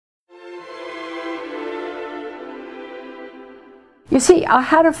You see, I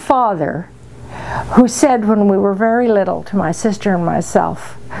had a father who said when we were very little to my sister and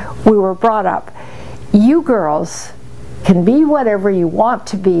myself, we were brought up, you girls can be whatever you want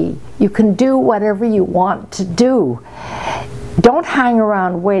to be. You can do whatever you want to do. Don't hang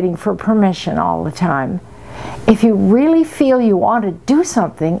around waiting for permission all the time. If you really feel you want to do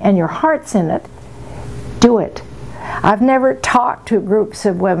something and your heart's in it, do it. I've never talked to groups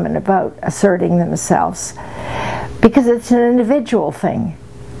of women about asserting themselves because it's an individual thing.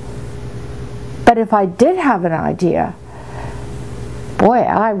 But if I did have an idea, boy,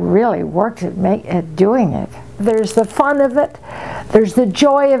 I really worked at doing it. There's the fun of it, there's the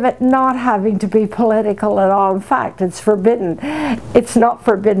joy of it not having to be political at all. In fact, it's forbidden. It's not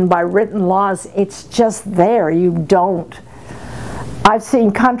forbidden by written laws, it's just there, you don't. I've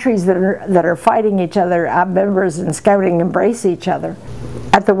seen countries that are fighting each other, members in Scouting embrace each other.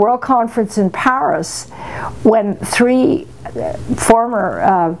 At the World Conference in Paris, when 3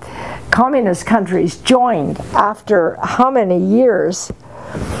 former communist countries joined after how many years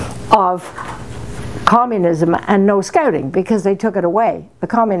of communism and no Scouting, because they took it away. The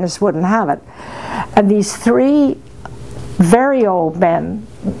communists wouldn't have it. And these 3 very old men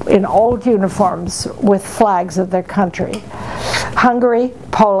in old uniforms with flags of their country, Hungary,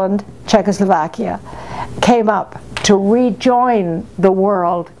 Poland, Czechoslovakia, came up to rejoin the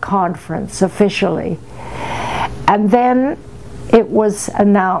World Conference officially. And then it was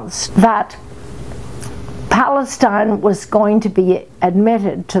announced that Palestine was going to be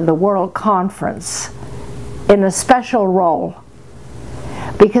admitted to the World Conference in a special role,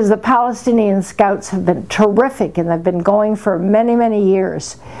 because the Palestinian Scouts have been terrific and they've been going for many, many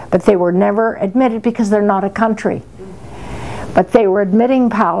years, but they were never admitted because they're not a country. But they were admitting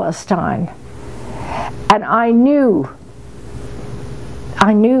Palestine. And I knew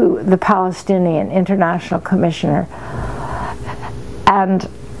the Palestinian International Commissioner, and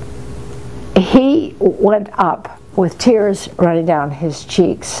he went up with tears running down his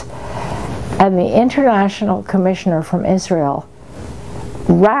cheeks, and the International Commissioner from Israel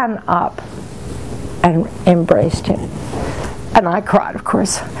ran up and embraced him. And I cried, of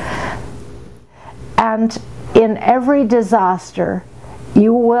course. And in every disaster,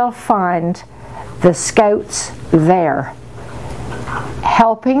 you will find the Scouts there,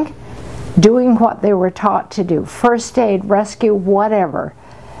 helping, doing what they were taught to do, first aid, rescue, whatever,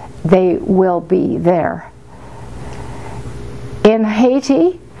 they will be there. In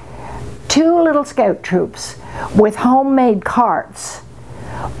Haiti, 2 little Scout troops with homemade carts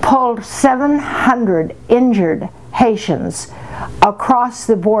pulled 700 injured Haitians across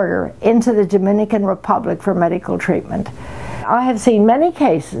the border into the Dominican Republic for medical treatment. I have seen many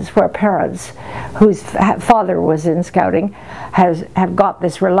cases where parents whose father was in Scouting have got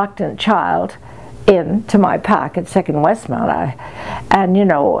this reluctant child into my pack at 2nd Westmount. And you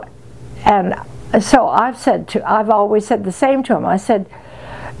know, and so I've always said the same to him.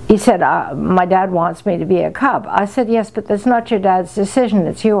 He said, my dad wants me to be a cub. I said, yes, but that's not your dad's decision,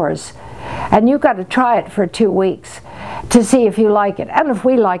 it's yours. And you've got to try it for 2 weeks to see if you like it, and if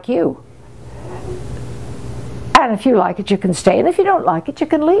we like you. And if you like it, you can stay, and if you don't like it, you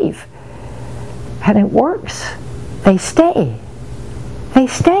can leave. And it works. They stay. They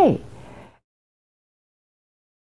stay.